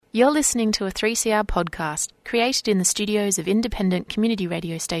You're listening to a 3CR podcast created in the studios of independent community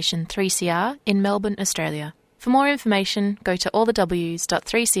radio station 3CR in Melbourne, Australia. For more information, go to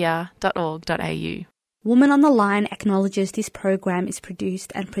allthews.3cr.org.au. Woman on the Line acknowledges this program is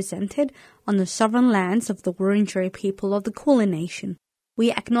produced and presented on the sovereign lands of the Wurundjeri people of the Kulin Nation.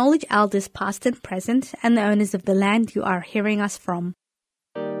 We acknowledge elders past and present and the owners of the land you are hearing us from.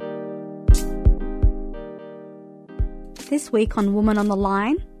 This week on Woman on the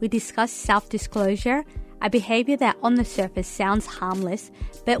Line, we discuss self-disclosure, a behaviour that on the surface sounds harmless,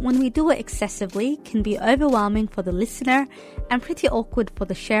 but when we do it excessively can be overwhelming for the listener and pretty awkward for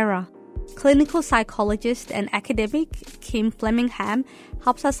the sharer. Clinical psychologist and academic Kim Felmingham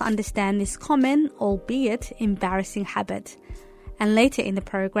helps us understand this common, albeit embarrassing habit. And later in the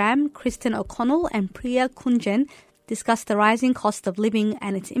program, Kristin O'Connell and Priya Kunjan discuss the rising cost of living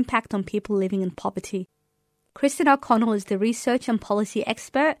and its impact on people living in poverty. Kristin O'Connell is the research and policy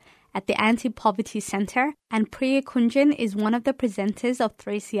expert at the Antipoverty Centre, and Priya Kunjan is one of the presenters of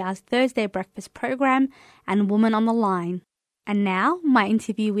 3CR's Thursday Breakfast program and Woman on the Line. And now, my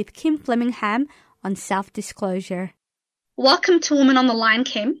interview with Kim Felmingham on self-disclosure. Welcome to Woman on the Line,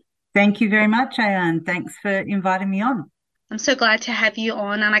 Kim. Thank you very much, Ayan. Thanks for inviting me on. I'm so glad to have you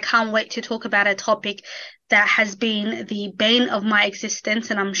on, and I can't wait to talk about a topic that has been the bane of my existence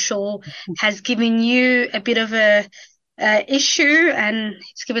and I'm sure has given you a bit of a issue, and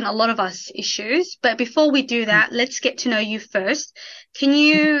it's given a lot of us issues. But before we do that, let's get to know you first. Can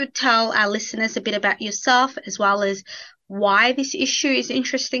you tell our listeners a bit about yourself as well as why this issue is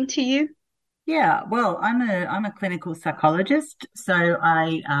interesting to you? Yeah, well, I'm a clinical psychologist, so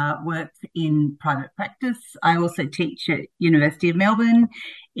I work in private practice. I also teach at University of Melbourne,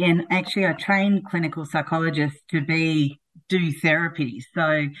 and actually I train clinical psychologists to do therapy.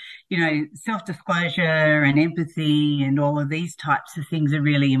 So, self-disclosure and empathy and all of these types of things are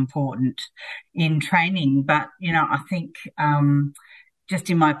really important in training. But, I think just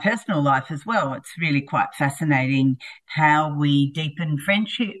in my personal life as well, it's really quite fascinating how we deepen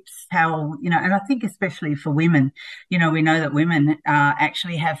friendships, and I think especially for women, we know that women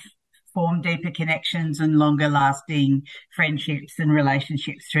actually have formed deeper connections and longer lasting friendships and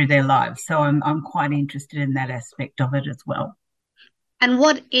relationships through their lives. So I'm quite interested in that aspect of it as well. And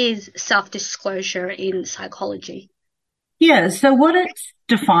what is self-disclosure in psychology? Yeah, so what it's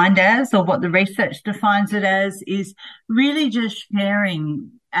defined as, or what the research defines it as, is really just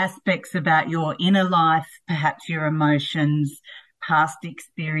sharing aspects about your inner life, perhaps your emotions, past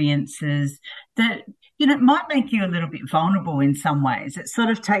experiences that, might make you a little bit vulnerable in some ways. It sort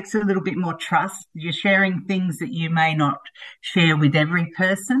of takes a little bit more trust. You're sharing things that you may not share with every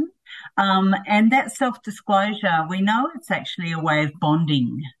person. And that self-disclosure, we know it's actually a way of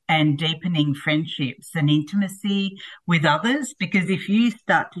bonding and deepening friendships and intimacy with others, because if you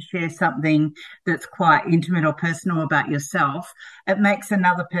start to share something that's quite intimate or personal about yourself, it makes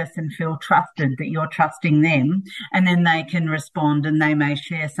another person feel trusted, that you're trusting them, and then they can respond and they may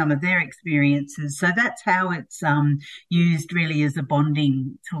share some of their experiences. So that's how it's used really as a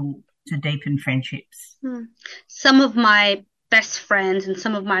bonding tool to deepen friendships. Some of my best friends and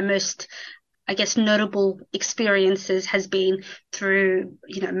some of my most, notable experiences has been through,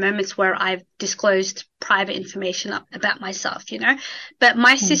 moments where I've disclosed private information about myself, But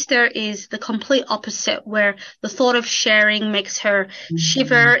my sister is the complete opposite, where the thought of sharing makes her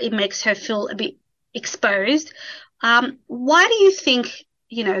shiver. It makes her feel a bit exposed. Why do you think,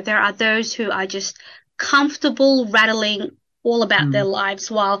 there are those who are just comfortable rattling all about their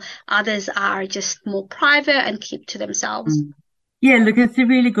lives while others are just more private and keep to themselves? Yeah, look, it's a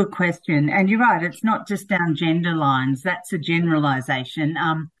really good question. And you're right, it's not just down gender lines. That's a generalisation.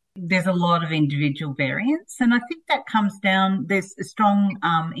 There's a lot of individual variance, and I think that comes down, there's a strong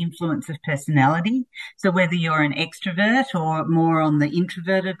influence of personality. So whether you're an extrovert or more on the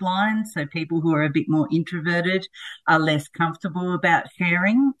introverted line, so people who are a bit more introverted are less comfortable about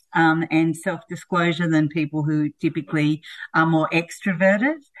sharing and self-disclosure than people who typically are more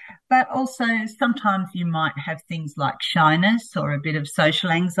extroverted. But also sometimes you might have things like shyness or a bit of social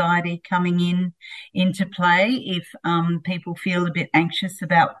anxiety coming into play. If people feel a bit anxious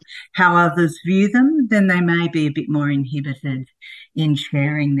about how others view them, then they may be a bit more inhibited in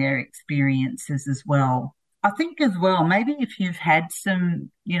sharing their experiences as well. I think as well, maybe if you've had some,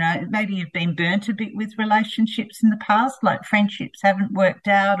 maybe you've been burnt a bit with relationships in the past, like friendships haven't worked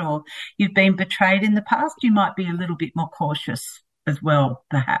out, or you've been betrayed in the past, you might be a little bit more cautious as well,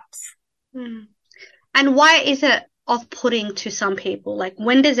 perhaps. And why is it off-putting to some people? Like,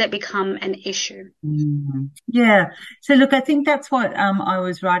 when does it become an issue? Yeah. So look, I think that's what I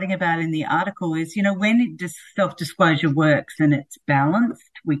was writing about in the article is, when self-disclosure works and it's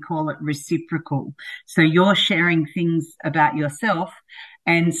balanced, we call it reciprocal. So you're sharing things about yourself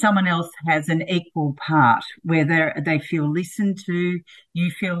and someone else has an equal part where they feel listened to,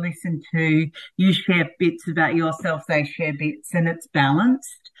 you feel listened to, you share bits about yourself, they share bits, and it's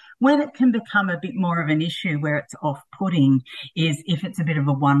balanced. When it can become a bit more of an issue where it's off-putting is if it's a bit of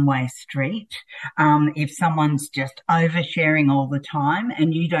a one-way street. If someone's just oversharing all the time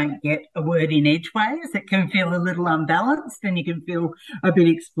and you don't get a word in edgeways, it can feel a little unbalanced and you can feel a bit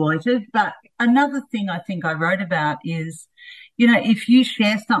exploited. But another thing I think I wrote about is, you know, if you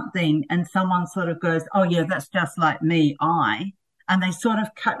share something and someone sort of goes, oh yeah, that's just like me, and they sort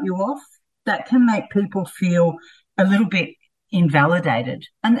of cut you off, that can make people feel a little bit invalidated.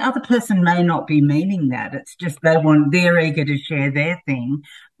 And the other person may not be meaning that. It's just they're eager to share their thing.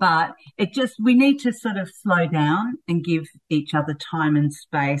 But we need to sort of slow down and give each other time and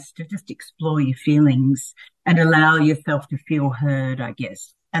space to just explore your feelings and allow yourself to feel heard, I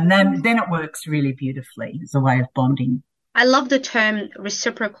guess. And then it works really beautifully as a way of bonding. I love the term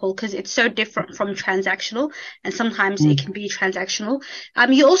reciprocal because it's so different from transactional, and sometimes it can be transactional.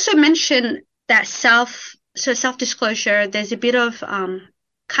 You also mentioned that self-disclosure, there's a bit of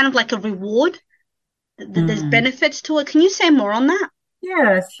kind of like a reward. There's benefits to it. Can you say more on that?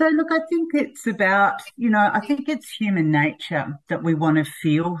 Yeah. So look, I think it's about, I think it's human nature that we want to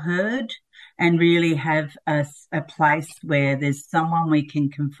feel heard and really have a place where there's someone we can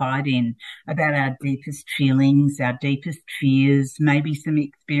confide in about our deepest feelings, our deepest fears, maybe some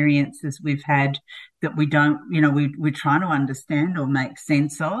experiences we've had that we don't, we're trying to understand or make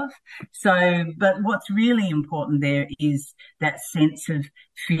sense of. So, but what's really important there is that sense of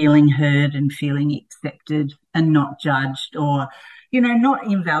feeling heard and feeling accepted and not judged or, not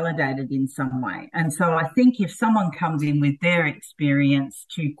invalidated in some way. And so I think if someone comes in with their experience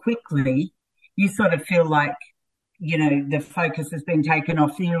too quickly, you sort of feel like, the focus has been taken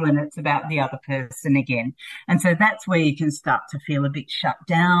off you and it's about the other person again. And so that's where you can start to feel a bit shut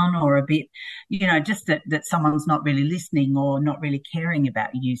down or a bit, just that someone's not really listening or not really caring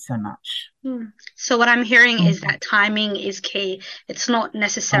about you so much. So what I'm hearing is that timing is key. It's not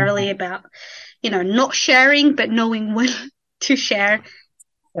necessarily about, not sharing, but knowing when to share.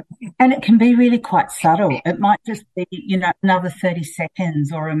 And it can be really quite subtle. It might just be, another 30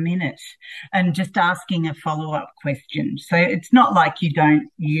 seconds or a minute and just asking a follow-up question. So it's not like you're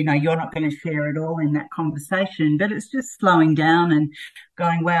not going to share it all in that conversation, but it's just slowing down and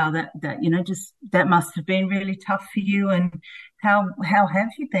going, wow, that must have been really tough for you. And how have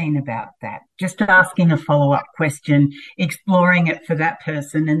you been about that? Just asking a follow-up question, exploring it for that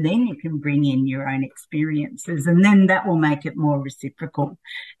person, and then you can bring in your own experiences, and then that will make it more reciprocal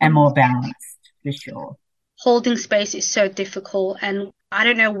and more balanced, for sure. Holding space is so difficult, and I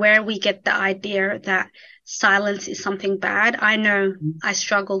don't know where we get the idea that silence is something bad. I know I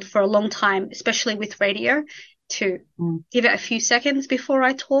struggled for a long time, especially with radio, to give it a few seconds before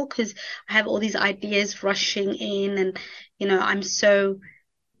I talk because I have all these ideas rushing in and, I'm so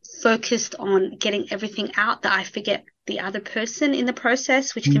focused on getting everything out that I forget the other person in the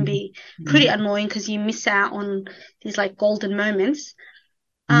process, which can be pretty annoying because you miss out on these like golden moments.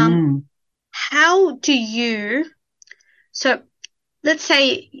 How do you, so let's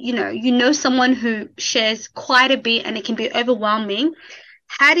say, someone who shares quite a bit and it can be overwhelming.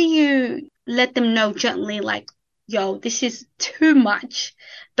 How do you let them know gently, like, yo, this is too much,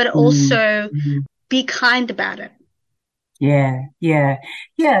 but also be kind about it? Yeah.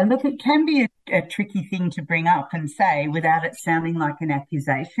 Look, it can be a tricky thing to bring up and say without it sounding like an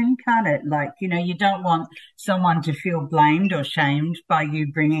accusation, can't it? Like, you don't want someone to feel blamed or shamed by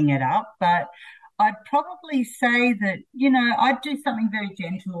you bringing it up, but I'd probably say that, I'd do something very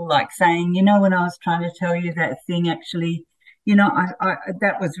gentle, like saying, when I was trying to tell you that thing, actually, I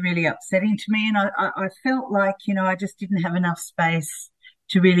that was really upsetting to me. And I felt like, I just didn't have enough space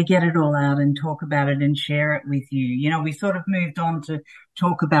to really get it all out and talk about it and share it with you. We sort of moved on to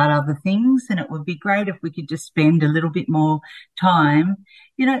talk about other things, and it would be great if we could just spend a little bit more time.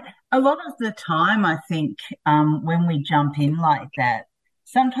 A lot of the time, I think, when we jump in like that,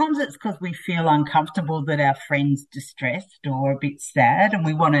 sometimes it's because we feel uncomfortable that our friend's distressed or a bit sad and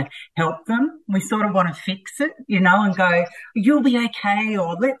we want to help them. We sort of want to fix it, and go, you'll be okay,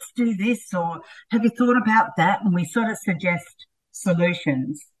 or let's do this, or have you thought about that? And we sort of suggest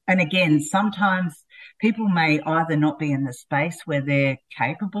solutions. And again, sometimes people may either not be in the space where they're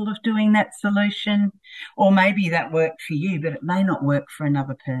capable of doing that solution, or maybe that worked for you, but it may not work for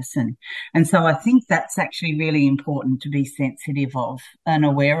another person. And so I think that's actually really important to be sensitive of and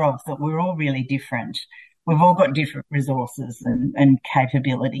aware of, that we're all really different. we've all got different resources and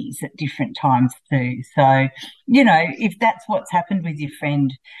capabilities at different times too. So, if that's what's happened with your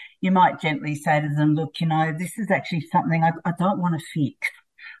friend, you might gently say to them, look, this is actually something I don't want to fix.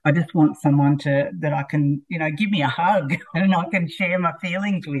 I just want someone that I can, give me a hug and I can share my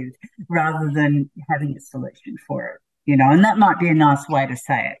feelings with, rather than having a solution for it. And that might be a nice way to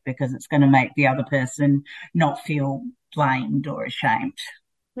say it, because it's going to make the other person not feel blamed or ashamed.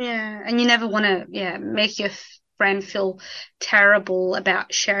 Yeah, and you never want to, make your friend feel terrible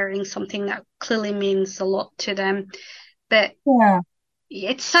about sharing something that clearly means a lot to them. But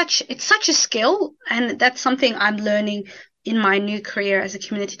it's such a skill, and that's something I'm learning in my new career as a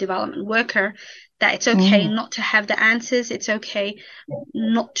community development worker, that it's okay not to have the answers. It's okay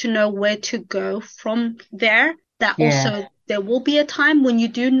not to know where to go from there. That also there will be a time when you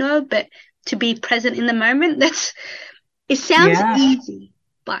do know, but to be present in the moment, it sounds easy,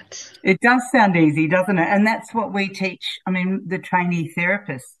 but it does sound easy, doesn't it? And that's what we teach. I mean, the trainee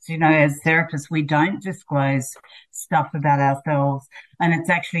therapists, as therapists, we don't disclose stuff about ourselves, and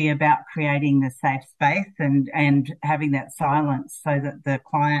it's actually about creating the safe space and having that silence so that the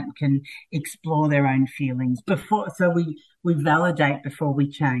client can explore their own feelings before. So we validate before we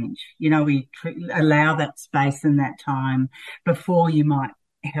change. We allow that space and that time before you might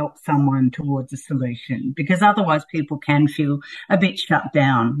help someone towards a solution, because otherwise people can feel a bit shut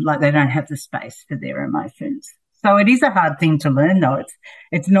down, like they don't have the space for their emotions. So it is a hard thing to learn, though.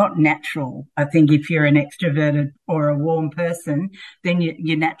 It's not natural. I think if you're an extroverted or a warm person, then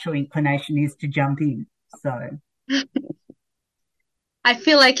your natural inclination is to jump in. So I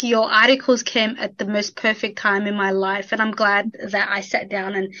feel like your articles came at the most perfect time in my life, and I'm glad that I sat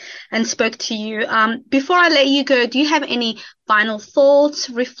down and spoke to you. Before I let you go, do you have any final thoughts,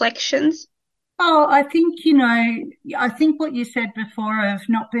 reflections? Oh, I think, I think what you said before of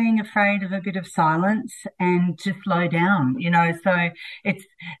not being afraid of a bit of silence and to slow down, so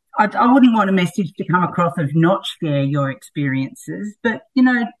I wouldn't want a message to come across of not share your experiences, but,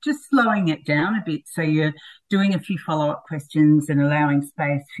 just slowing it down a bit. So you're doing a few follow-up questions and allowing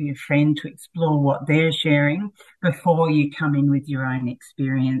space for your friend to explore what they're sharing before you come in with your own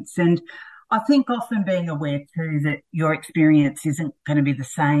experience. And I think often being aware too that your experience isn't going to be the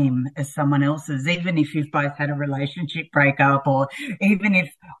same as someone else's, even if you've both had a relationship breakup, or even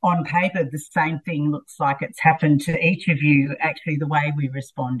if on paper the same thing looks like it's happened to each of you, actually the way we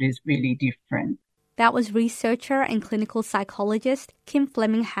respond is really different. That was researcher and clinical psychologist Kim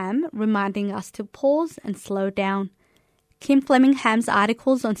Felmingham reminding us to pause and slow down. Kim Felmingham's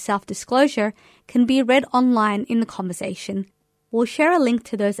articles on self-disclosure can be read online in the conversation. We'll share a link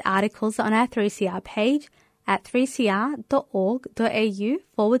to those articles on our 3CR page at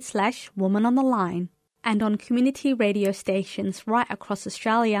 3cr.org.au/Woman on the Line. And on community radio stations right across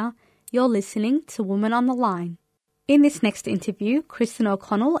Australia, you're listening to Woman on the Line. In this next interview, Kristin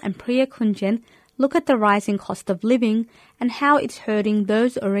O'Connell and Priya Kunjan look at the rising cost of living and how it's hurting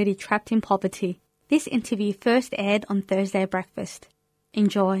those already trapped in poverty. This interview first aired on Thursday Breakfast.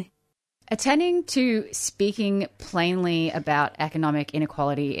 Enjoy. Attending to speaking plainly about economic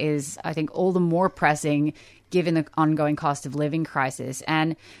inequality is, I think, all the more pressing given the ongoing cost of living crisis.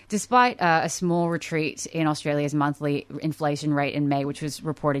 And despite a small retreat in Australia's monthly inflation rate in May, which was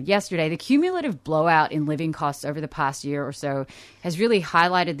reported yesterday, the cumulative blowout in living costs over the past year or so has really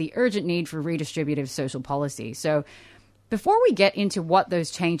highlighted the urgent need for redistributive social policy. So before we get into what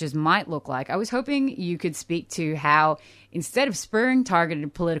those changes might look like, I was hoping you could speak to how, instead of spurring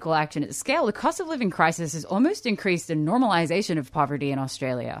targeted political action at scale, the cost of living crisis has almost increased the normalization of poverty in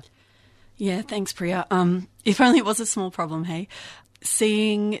Australia. Yeah, thanks, Priya. If only it was a small problem, hey?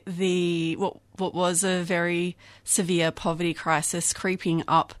 Seeing what was a very severe poverty crisis creeping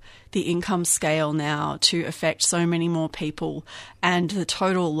up the income scale now to affect so many more people, and the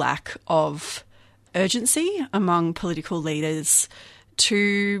total lack of urgency among political leaders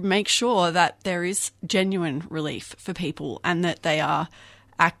to make sure that there is genuine relief for people and that they are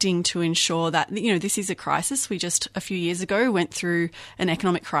acting to ensure that, this is a crisis. We just a few years ago went through an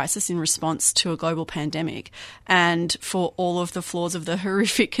economic crisis in response to a global pandemic. And for all of the flaws of the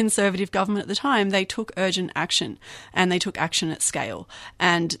horrific Conservative government at the time, they took urgent action, and they took action at scale.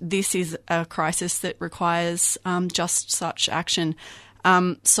 And this is a crisis that requires just such action.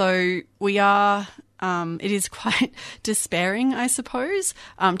 So we are, it is quite despairing, I suppose,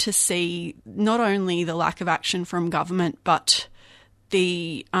 to see not only the lack of action from government, but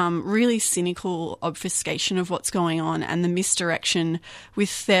the really cynical obfuscation of what's going on and the misdirection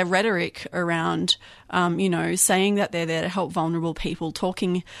with their rhetoric around, saying that they're there to help vulnerable people,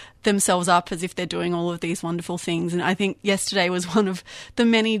 talking themselves up as if they're doing all of these wonderful things. And I think yesterday was one of the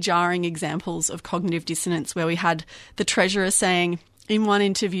many jarring examples of cognitive dissonance, where we had the Treasurer saying in one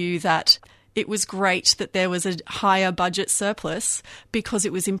interview that it was great that there was a higher budget surplus because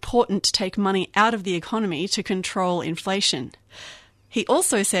it was important to take money out of the economy to control inflation. He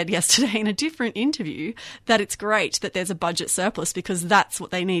also said yesterday in a different interview that it's great that there's a budget surplus because that's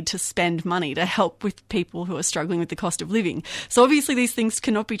what they need to spend money to help with people who are struggling with the cost of living. So obviously these things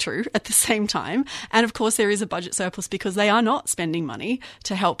cannot be true at the same time. And of course there is a budget surplus because they are not spending money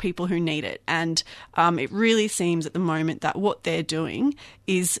to help people who need it. And it really seems at the moment that what they're doing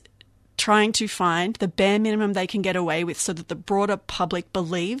is trying to find the bare minimum they can get away with so that the broader public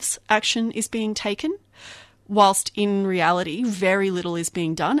believes action is being taken, whilst in reality very little is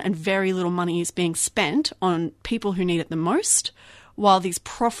being done and very little money is being spent on people who need it the most, while these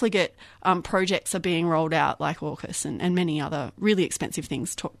profligate projects are being rolled out like AUKUS and many other really expensive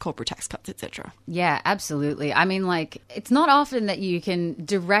things, corporate tax cuts, etc. Yeah, absolutely. I mean, it's not often that you can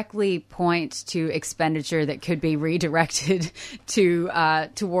directly point to expenditure that could be redirected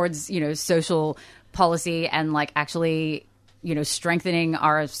towards, social policy and actually, strengthening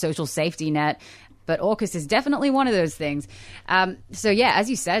our social safety net. But AUKUS is definitely one of those things. So, as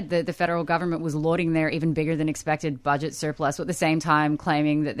you said, the federal government was lauding their even bigger than expected budget surplus, at the same time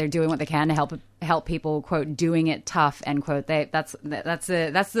claiming that they're doing what they can to help people, quote, doing it tough, end quote. That's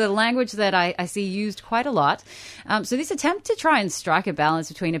the language that I see used quite a lot. So this attempt to try and strike a balance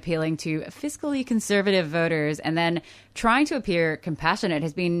between appealing to fiscally conservative voters and then trying to appear compassionate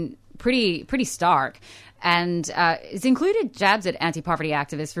has been pretty stark. And it's included jabs at anti-poverty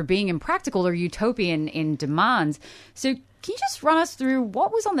activists for being impractical or utopian in demands. So can you just run us through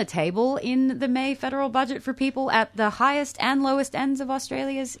what was on the table in the May federal budget for people at the highest and lowest ends of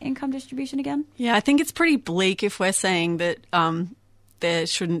Australia's income distribution again? Yeah, I think it's pretty bleak if we're saying that there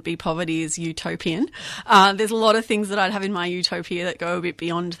shouldn't be poverty is utopian. There's a lot of things that I'd have in my utopia that go a bit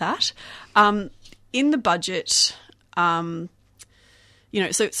beyond that. In the budget...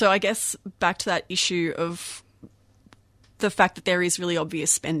 So I guess back to that issue of the fact that there is really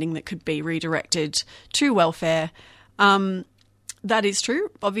obvious spending that could be redirected to welfare. That is true,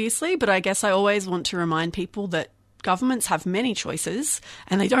 obviously, but I guess I always want to remind people that governments have many choices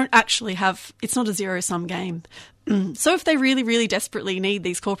and they don't actually have, it's not a zero-sum game. So if they really, really desperately need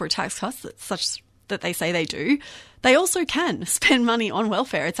these corporate tax cuts such that they say they do, they also can spend money on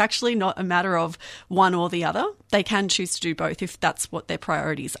welfare. It's actually not a matter of one or the other. They can choose to do both if that's what their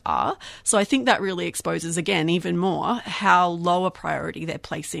priorities are. So I think that really exposes, again, even more how low a priority they're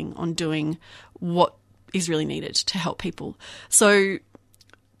placing on doing what is really needed to help people. So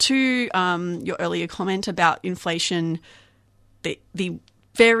to your earlier comment about inflation, the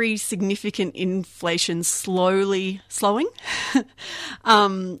very significant inflation slowing.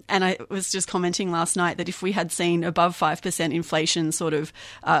 And I was just commenting last night that if we had seen above 5% inflation sort of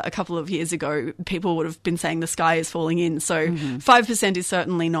a couple of years ago, people would have been saying the sky is falling in. So 5% is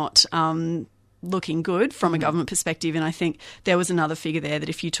certainly not looking good from a government perspective. And I think there was another figure there that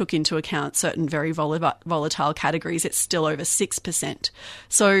if you took into account certain very volatile categories, it's still over 6%.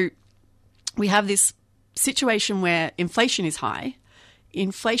 So we have this situation where inflation is high.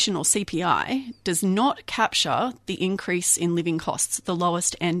 Inflation, or CPI, does not capture the increase in living costs at the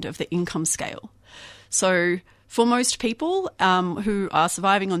lowest end of the income scale. So for most people who are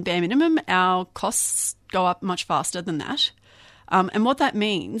surviving on bare minimum, our costs go up much faster than that. And what that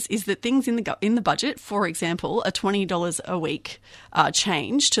means is that things in the budget, for example, a $20 a week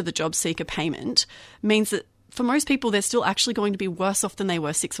change to the job seeker payment, means that for most people they're still actually going to be worse off than they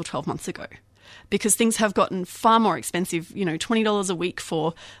were 6 or 12 months ago. Because things have gotten far more expensive, $20 a week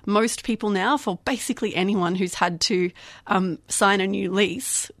for most people now, for basically anyone who's had to sign a new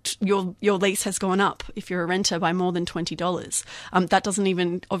lease. Your lease has gone up if you're a renter by more than $20. That doesn't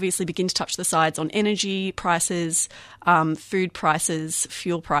even obviously begin to touch the sides on energy prices, food prices,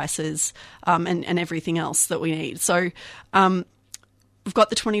 fuel prices, and everything else that we need. So we've got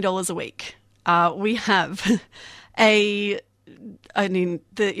the $20 a week. We have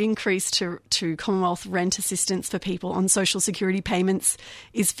the increase to Commonwealth rent assistance for people on social security payments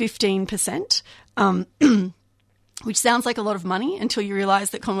is 15%, which sounds like a lot of money until you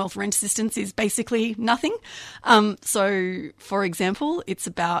realise that Commonwealth rent assistance is basically nothing. So, for example, it's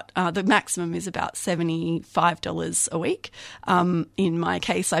about the maximum is about $75 a week. In my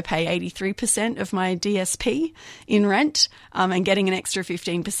case, I pay 83% of my DSP in rent, and getting an extra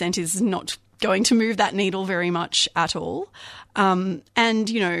 15% is not going to move that needle very much at all. And,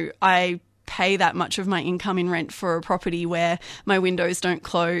 I pay that much of my income in rent for a property where my windows don't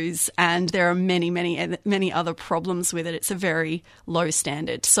close, and there are many, many, many other problems with it. It's a very low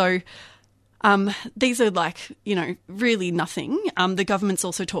standard. So these are really nothing. The government's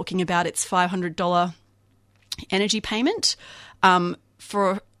also talking about its $500 energy payment.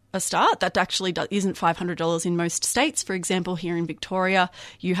 For a start, that actually isn't $500 in most states. For example, here in Victoria,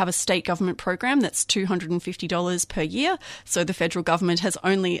 you have a state government program that's $250 per year. So the federal government has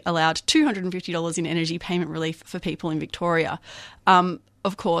only allowed $250 in energy payment relief for people in Victoria.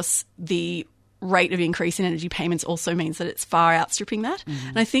 Of course, the rate of increase in energy payments also means that it's far outstripping that. Mm-hmm.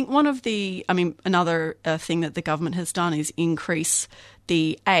 And I think another thing that the government has done is increase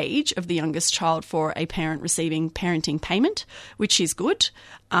the age of the youngest child for a parent receiving parenting payment, which is good.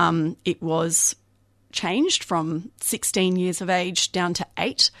 It was changed from 16 years of age down to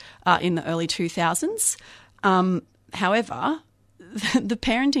 8 in the early 2000s. However, the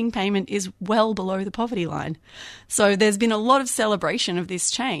parenting payment is well below the poverty line. So there's been a lot of celebration of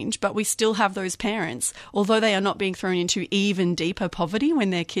this change, but we still have those parents, although they are not being thrown into even deeper poverty when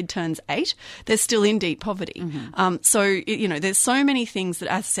their kid turns 8, they're still in deep poverty. Mm-hmm. There's so many things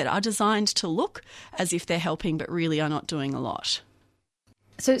that, as I said, are designed to look as if they're helping, but really are not doing a lot.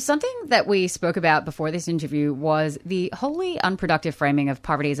 So something that we spoke about before this interview was the wholly unproductive framing of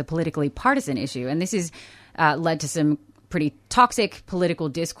poverty as a politically partisan issue. And this has led to some pretty toxic political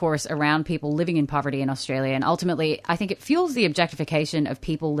discourse around people living in poverty in Australia. And ultimately, I think it fuels the objectification of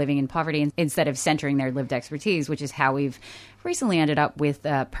people living in poverty instead of centering their lived expertise, which is how we've recently ended up with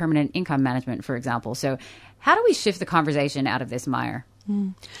permanent income management, for example. So how do we shift the conversation out of this mire?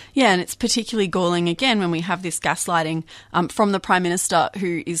 Yeah, and it's particularly galling again when we have this gaslighting from the Prime Minister,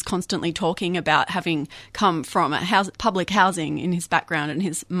 who is constantly talking about having come from public housing in his background and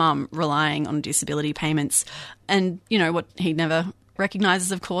his mum relying on disability payments. And, what he never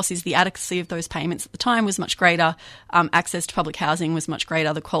recognises, of course, is the adequacy of those payments at the time was much greater. Access to public housing was much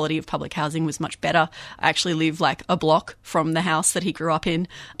greater. The quality of public housing was much better. I actually live like a block from the house that he grew up in.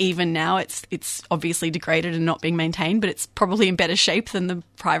 Even now, it's obviously degraded and not being maintained, but it's probably in better shape than the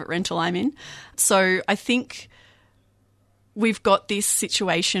private rental I'm in. So I think we've got this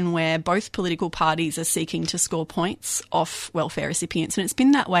situation where both political parties are seeking to score points off welfare recipients, and it's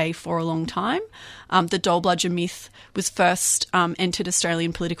been that way for a long time. The dole-bludger myth was first entered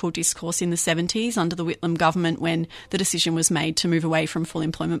Australian political discourse in the 70s under the Whitlam government when the decision was made to move away from full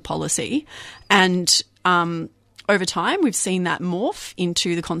employment policy. And over time, we've seen that morph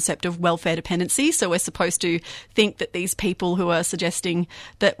into the concept of welfare dependency. So we're supposed to think that these people who are suggesting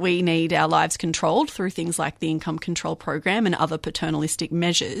that we need our lives controlled through things like the income control program and other paternalistic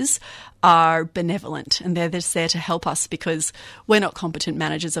measures are benevolent, and they're just there to help us because we're not competent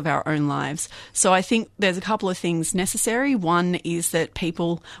managers of our own lives. So I think there's a couple of things necessary. One is that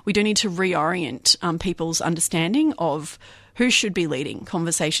we do need to reorient people's understanding of who should be leading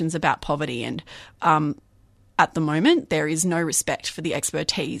conversations about poverty. And at the moment, there is no respect for the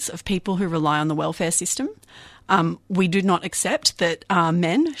expertise of people who rely on the welfare system. We do not accept that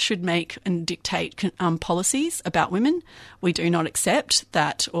men should make and dictate policies about women. We do not accept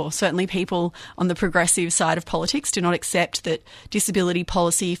that, or certainly people on the progressive side of politics do not accept that disability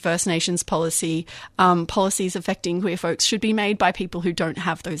policy, First Nations policy, policies affecting queer folks should be made by people who don't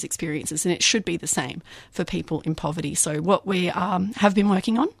have those experiences, and it should be the same for people in poverty. So what we have been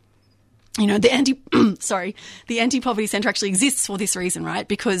working on, the Antipoverty Centre actually exists for this reason, right?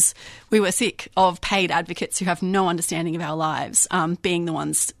 Because we were sick of paid advocates who have no understanding of our lives, being the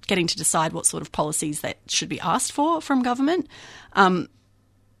ones getting to decide what sort of policies that should be asked for from government.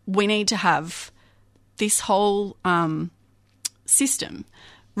 We need to have this whole system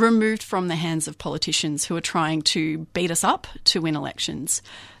removed from the hands of politicians who are trying to beat us up to win elections.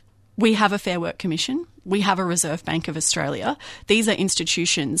 We have a Fair Work Commission. We have a Reserve Bank of Australia. These are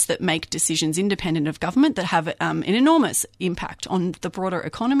institutions that make decisions independent of government that have an enormous impact on the broader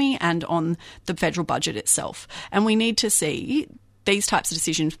economy and on the federal budget itself. And we need to see these types of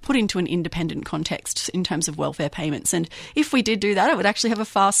decisions put into an independent context in terms of welfare payments. And if we did do that, it would actually have a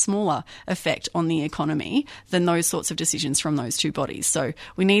far smaller effect on the economy than those sorts of decisions from those two bodies. So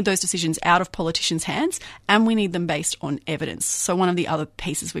we need those decisions out of politicians' hands, and we need them based on evidence. So one of the other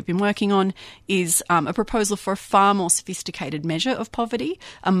pieces we've been working on is a proposal for a far more sophisticated measure of poverty,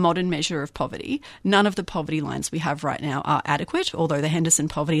 a modern measure of poverty. None of the poverty lines we have right now are adequate, although the Henderson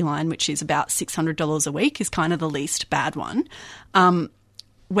poverty line, which is about $600 a week, is kind of the least bad one.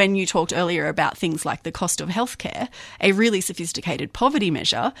 When you talked earlier about things like the cost of healthcare, a really sophisticated poverty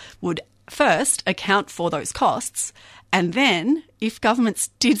measure would first account for those costs And then if governments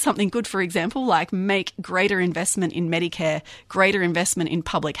did something good, for example, like make greater investment in Medicare, greater investment in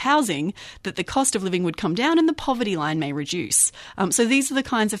public housing, that the cost of living would come down and the poverty line may reduce. So these are the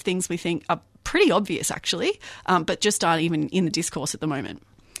kinds of things we think are pretty obvious, actually, but just aren't even in the discourse at the moment.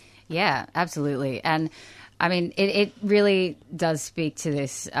 Yeah, absolutely. And I mean, it really does speak to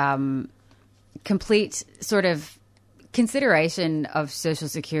this complete sort of consideration of Social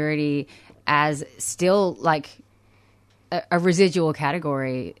Security as still like a residual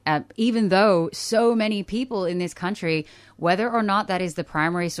category, even though so many people in this country, whether or not that is the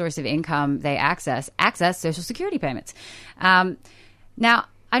primary source of income they access Social Security payments. Now,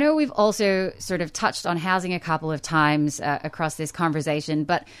 I know we've also sort of touched on housing a couple of times across this conversation,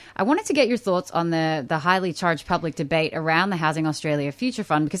 but I wanted to get your thoughts on the highly charged public debate around the Housing Australia Future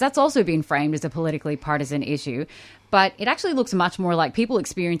Fund, because that's also been framed as a politically partisan issue. But it actually looks much more like people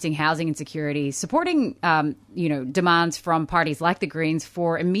experiencing housing insecurity, supporting, demands from parties like the Greens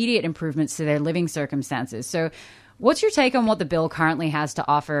for immediate improvements to their living circumstances. So what's your take on what the bill currently has to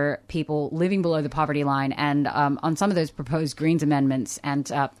offer people living below the poverty line and on some of those proposed Greens amendments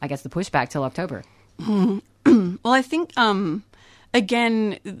and, I guess, the pushback till October? Well, I think,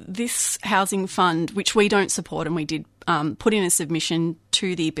 again, this housing fund, which we don't support, and we did put in a submission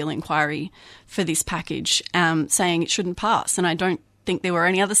to the bill inquiry for this package saying it shouldn't pass. And I don't think there were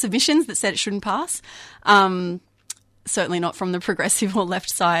any other submissions that said it shouldn't pass, certainly not from the progressive or left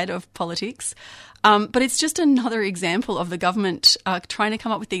side of politics. But it's just another example of the government trying to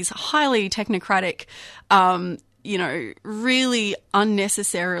come up with these highly technocratic, really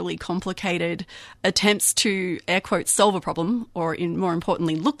unnecessarily complicated attempts to, air quotes, solve a problem, or more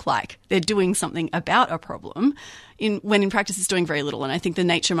importantly, look like they're doing something about a problem, when in practice it's doing very little. And I think the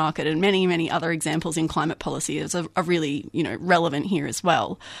nature market and many, many other examples in climate policy are really, relevant here as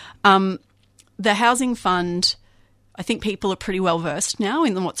well. The housing fund, I think people are pretty well versed now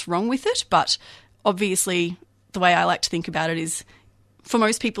in what's wrong with it, but obviously the way I like to think about it is, for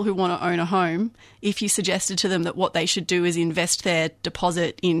most people who want to own a home, if you suggested to them that what they should do is invest their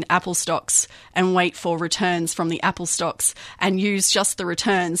deposit in Apple stocks and wait for returns from the Apple stocks and use just the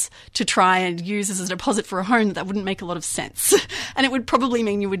returns to try and use as a deposit for a home, that wouldn't make a lot of sense. And it would probably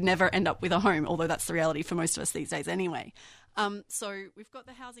mean you would never end up with a home, although that's the reality for most of us these days anyway. So we've got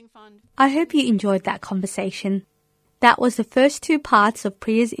the housing fund. I hope you enjoyed that conversation. That was the first two parts of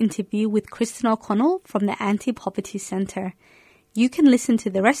Priya's interview with Kristin O'Connell from the Antipoverty Centre. You can listen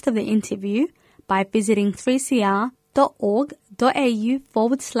to the rest of the interview by visiting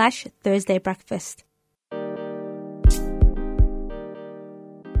 3cr.org.au/Thursday Breakfast.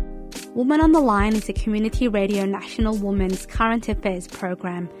 Woman on the Line is a community radio national women's current affairs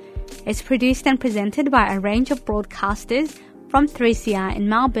program. It's produced and presented by a range of broadcasters from 3CR in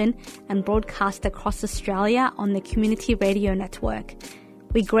Melbourne and broadcast across Australia on the Community Radio Network.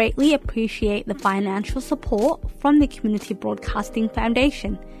 We greatly appreciate the financial support from the Community Broadcasting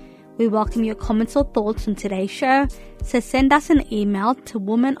Foundation. We welcome your comments or thoughts on today's show, so send us an email to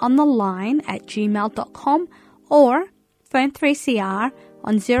womanontheline@gmail.com or phone 3CR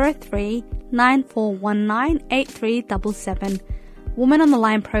on 03 9419 8377. Woman on the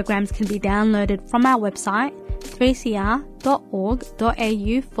Line programs can be downloaded from our website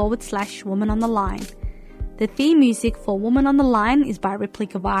 3cr.org.au/Woman on the Line. The theme music for Woman on the Line is by Ripley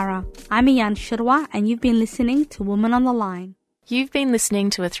Guevara. I'm Iyan Shirwa, and you've been listening to Woman on the Line. You've been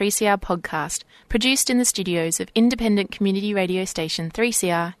listening to a 3CR podcast produced in the studios of independent community radio station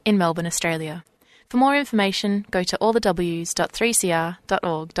 3CR in Melbourne, Australia. For more information, go to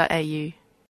allthews.3cr.org.au.